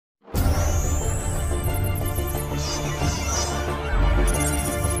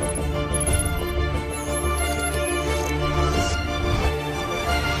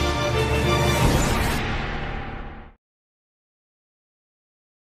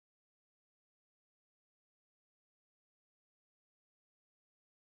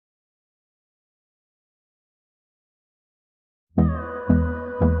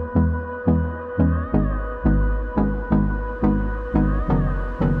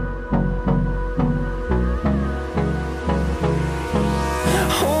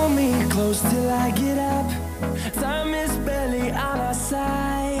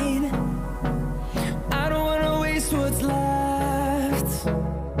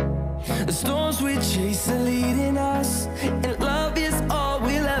storms we chase are leading us, and love is all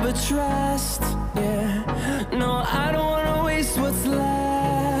we'll ever trust. Yeah, no, I don't wanna waste what's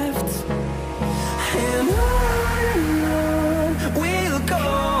left. And on we'll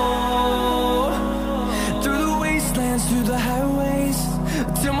go, through the wastelands, through the highways,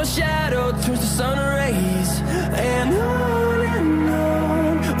 till my shadow turns to sun rays. And on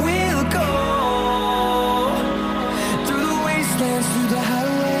we'll go, through the wastelands, through the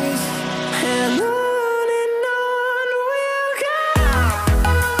highways, and on we'll go.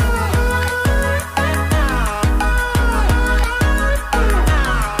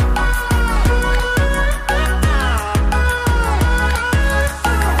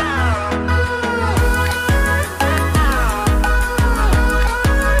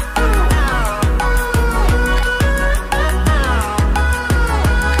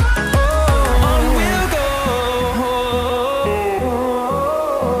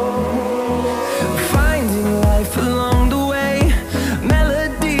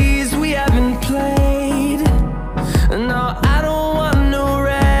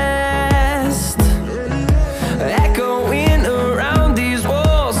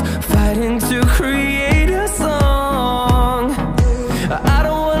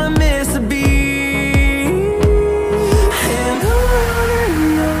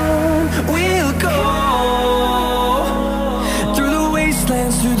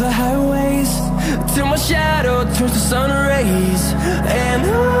 Through the highways, till my shadow turns to sun rays. And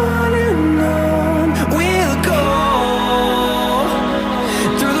on we'll go,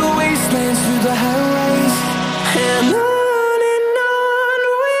 through the wastelands, through the highways, and on.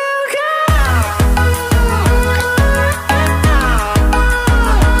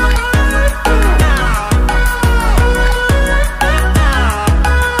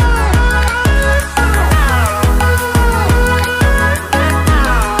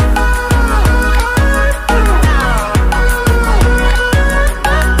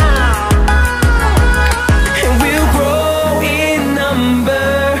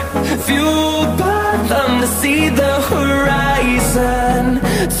 See the horizon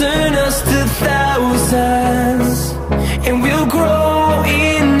turn us to thousands, and we'll grow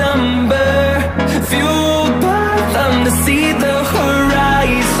in number, fueled by them. To see the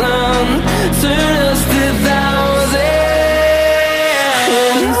horizon turn us to thousands,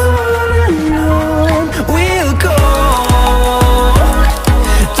 and on we'll go,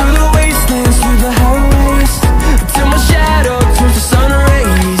 through the wastelands, through the highways, till my shadow turns to sun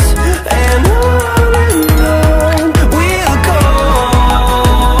rays. And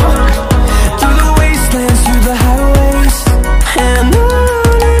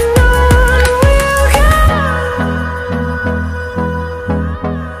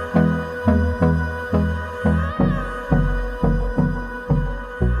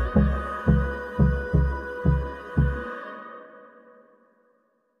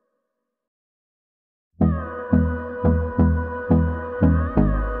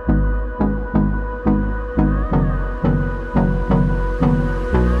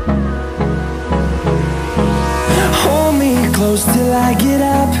close till I get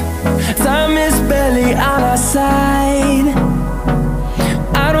up, time is barely on our side.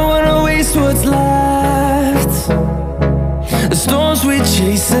 I don't wanna waste what's left. The storms we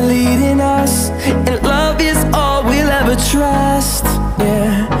chase are leading us, and love is all we'll ever trust.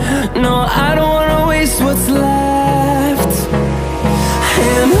 Yeah, no, I don't wanna waste what's left.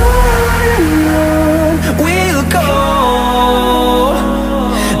 And on we'll go,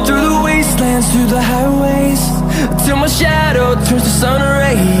 through the wastelands, through the highways, till my shadow turns to sun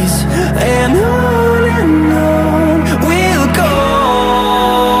rays. And on we'll go,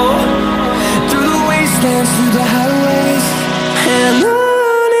 through the wastelands, through the highways, and on.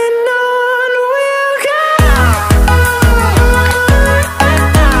 We'll go.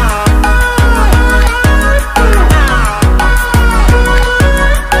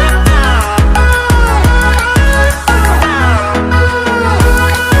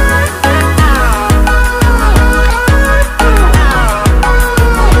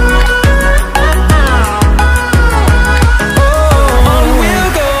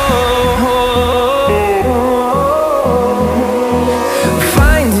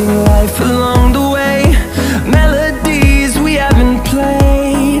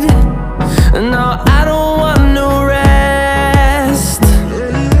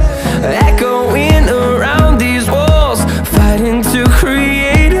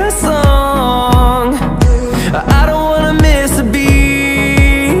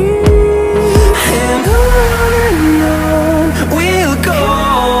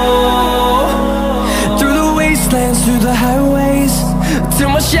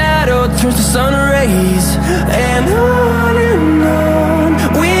 my shadow turns to sun rays. And on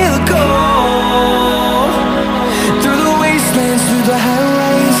we'll go, through the wastelands, through the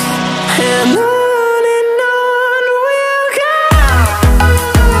highways. And on we'll go.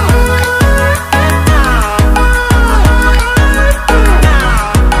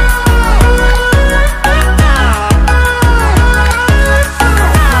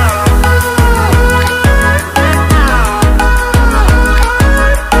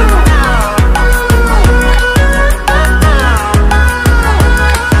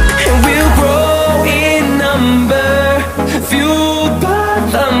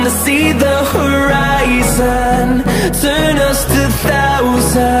 See the horizon, turn us to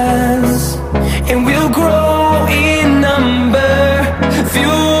thousands, and we'll grow in number,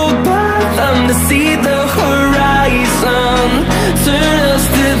 fueled by them to see the horizon, turn us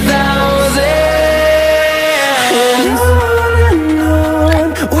to thousands. And on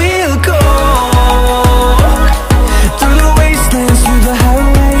we'll go, through the wastelands, through the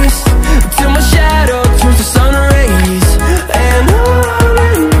highways, till my shadow turns to sun rays. And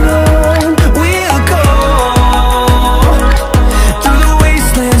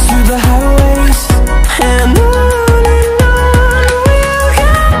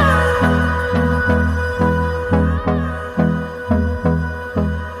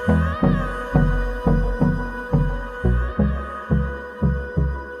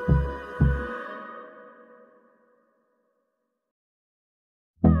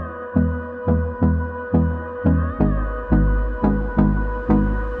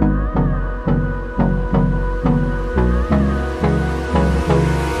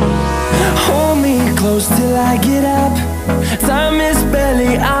close till I get up. Time is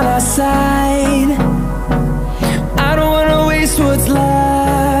barely on our side. I don't wanna waste what's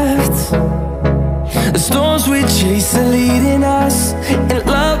left. The storms we chase are leading us, and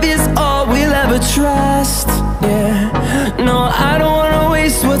love is all we'll ever trust. Yeah, no, I don't wanna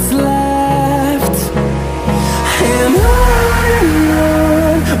waste what's left. And on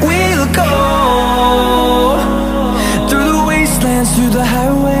we'll go, through the wastelands, through the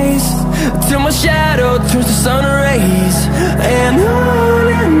highways, till my shadow turns to sun rays. And on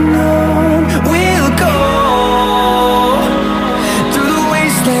we'll go, through the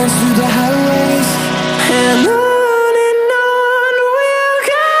wastelands, through the highways. And on we'll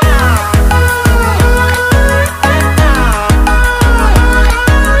go.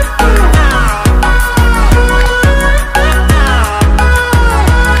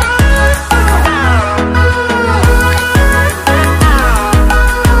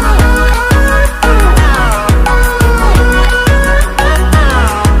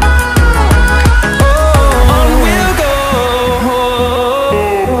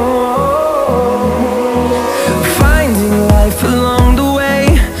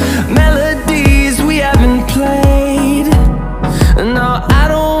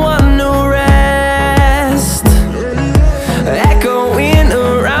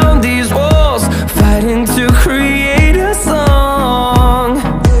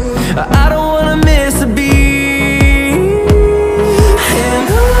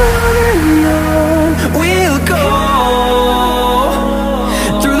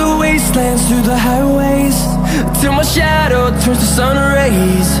 Through the highways, till my shadow turns to sun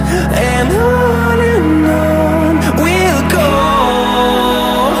rays. And on we'll go,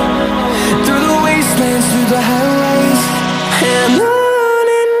 through the wastelands, through the highways. And on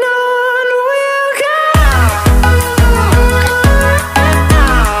we'll go.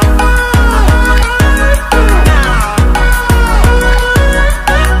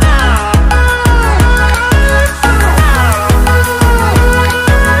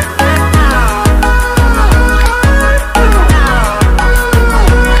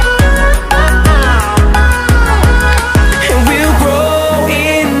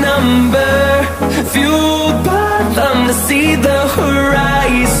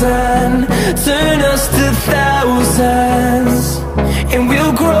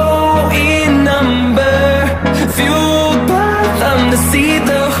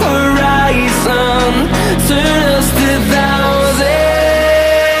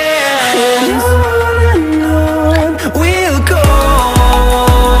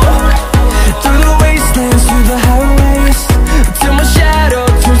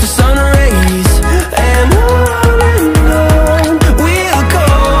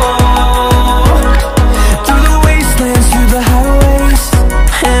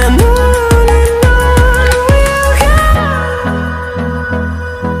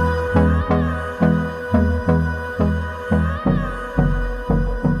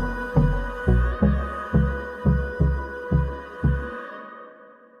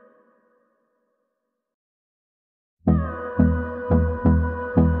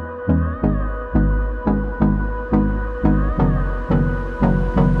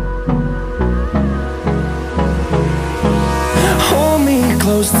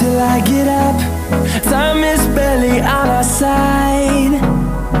 I get up. Time is barely on our side.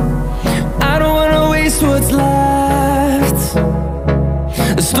 I don't wanna waste what's left.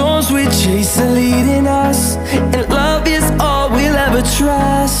 The storms we chase are leading us, and love is all we'll ever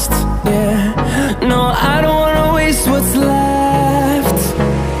trust. Yeah, no, I don't wanna waste what's left.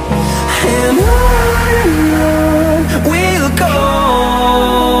 And on we'll go,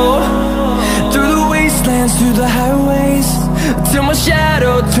 through the wastelands, through the highways, till my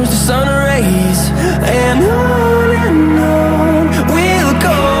shadow turns to sun rays. And on we'll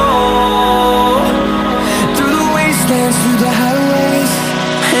go, through the wastelands, through the highways,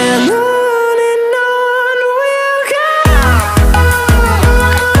 and on we'll go.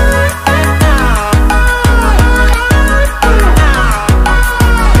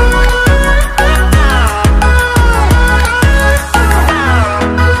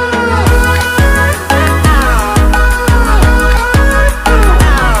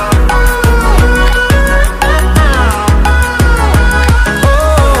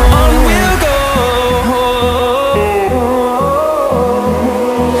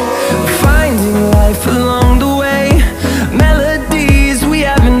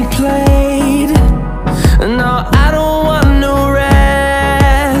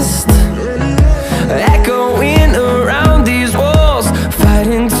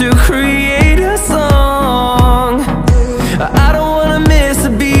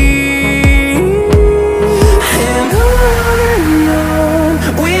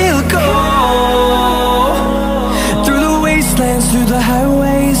 Through the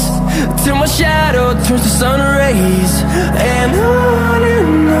highways, till my shadow turns to sun rays. And on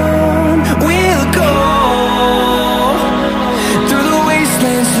we'll go, through the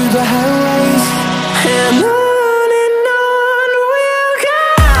wastelands, through the highways, and on we'll go.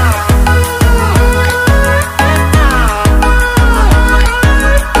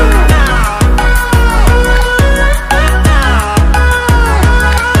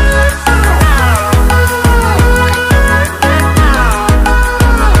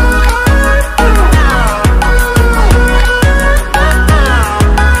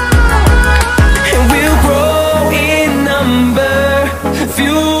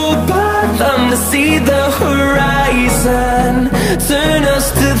 See the horizon, turn us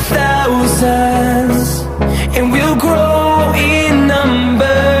to thousands, and we'll grow in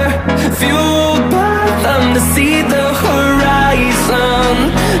number, fueled by them. To see the horizon,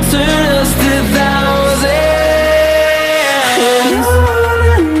 turn us to thousands, and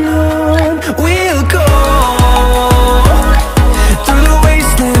on we'll go, through the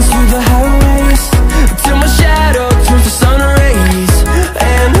wastelands, through the highways, till my shadow turns to sun rays.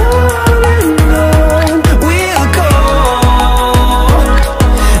 And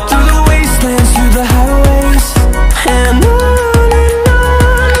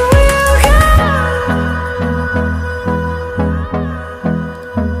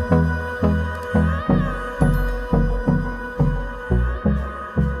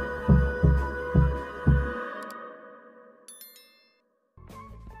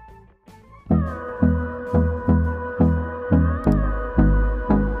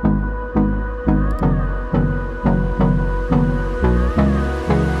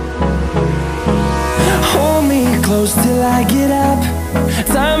close till I get up.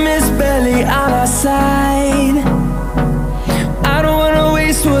 Time is barely on our side. I don't wanna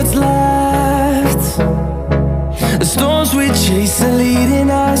waste what's left. The storms we chase are leading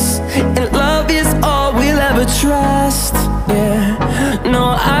us, and love is all we'll ever trust. Yeah, no,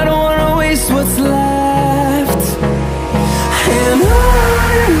 I don't wanna waste what's left. And on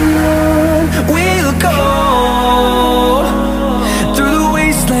we'll go, through the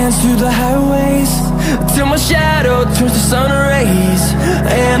wastelands, through the highways, till my shadow turns to sun rays.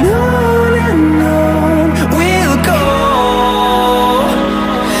 And on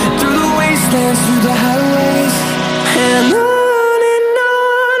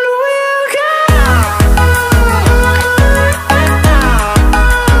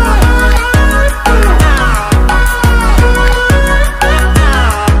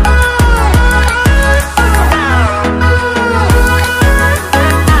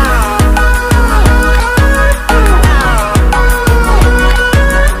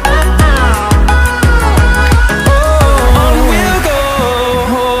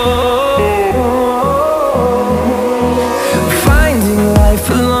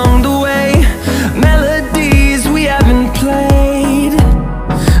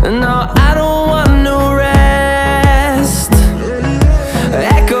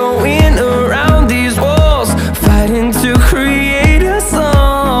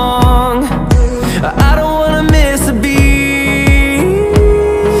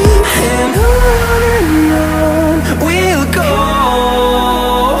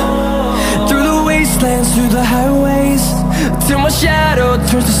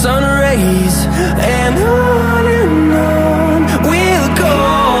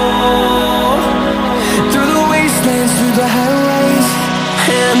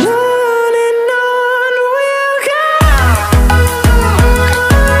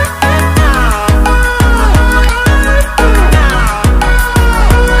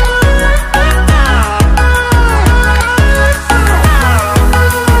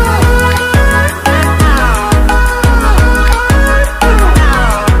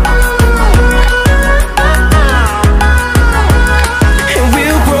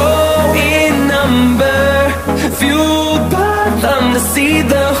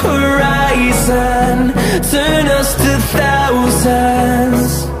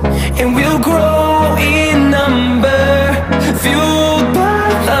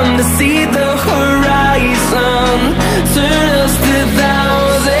see the horizon, turn us to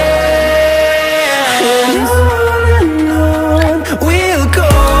thousands. And on we'll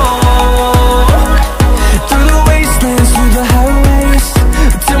go, through the wastelands, through the highways,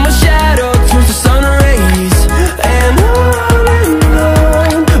 till my shadow turns to sun rays. And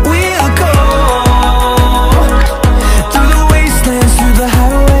on we'll go, through the wastelands, through the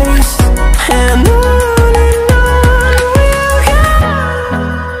highways. And on we'll go.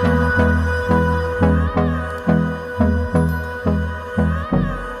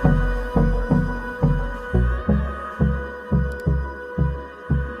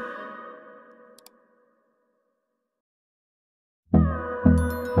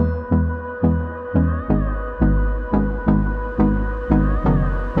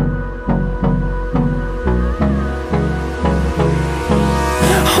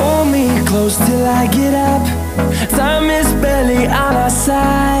 Hold me close till I get up. Time is barely on our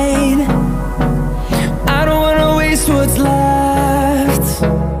side.